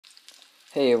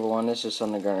Hey everyone, this is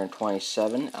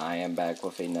Sundergunner27. I am back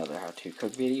with another how to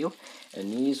cook video, and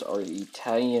these are the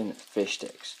Italian fish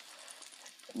sticks.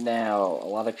 Now,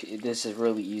 this is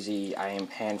really easy. I am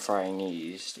pan frying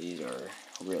these. These are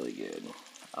really good.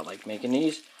 I like making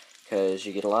these because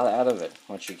you get a lot out of it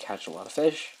once you catch a lot of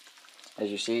fish. As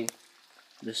you see,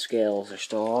 the scales are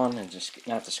still on, and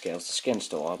not the scales, the skin's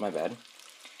still on, my bad.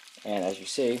 And as you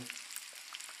see,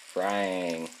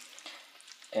 frying.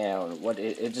 And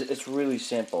it's really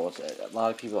simple. A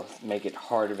lot of people make it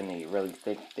harder than they really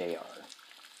think they are.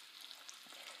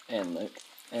 And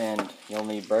you'll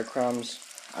need breadcrumbs.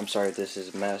 I'm sorry if this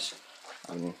is a mess.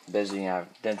 I'm busy. I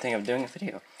didn't think of doing a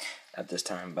video at this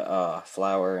time. But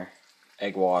flour,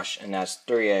 egg wash, and that's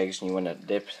 3 eggs. And you want to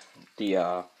dip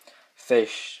the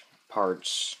fish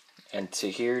parts into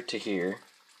here to here,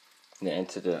 and then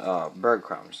into the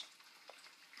breadcrumbs.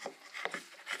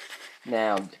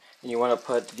 Now, you want to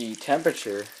put the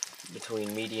temperature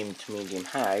between medium to medium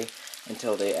high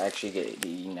until they actually get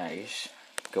the nice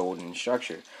golden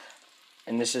structure.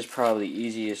 And this is probably the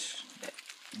easiest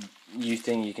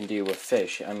thing you can do with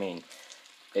fish. I mean,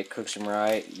 it cooks them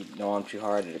right. You don't want them too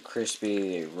hard. They're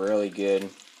crispy. They're really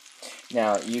good.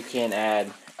 Now, you can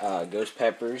add ghost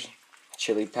peppers,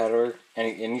 chili powder,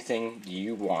 anything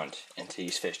you want into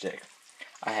these fish sticks.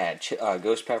 I had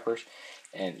ghost peppers,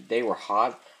 and they were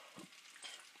hot.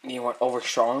 They weren't over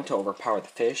strong to overpower the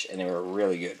fish, and they were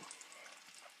really good.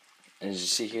 And as you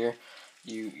see here,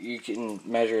 you can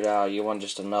measure it out. You want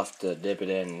just enough to dip it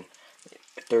in.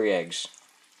 3 eggs,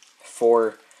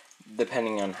 4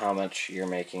 depending on how much you're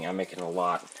making. I'm making a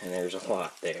lot, and there's a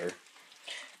lot there.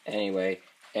 Anyway,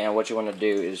 and what you want to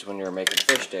do is when you're making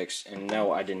fish sticks, and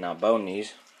no, I did not bone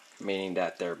these, meaning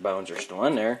that their bones are still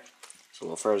in there. It's a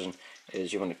little frozen.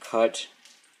 Is you want to cut,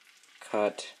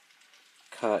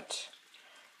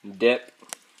 dip,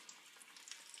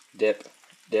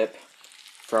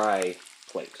 fry,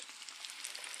 plate.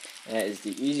 And it is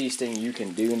the easiest thing you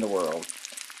can do in the world.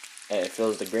 And it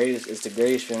feels it's the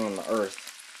greatest feeling on the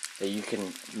earth that you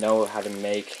can know how to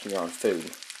make your own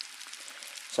food.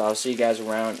 So I'll see you guys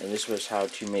around, and this was how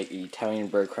to make Italian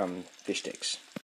breadcrumb fish sticks.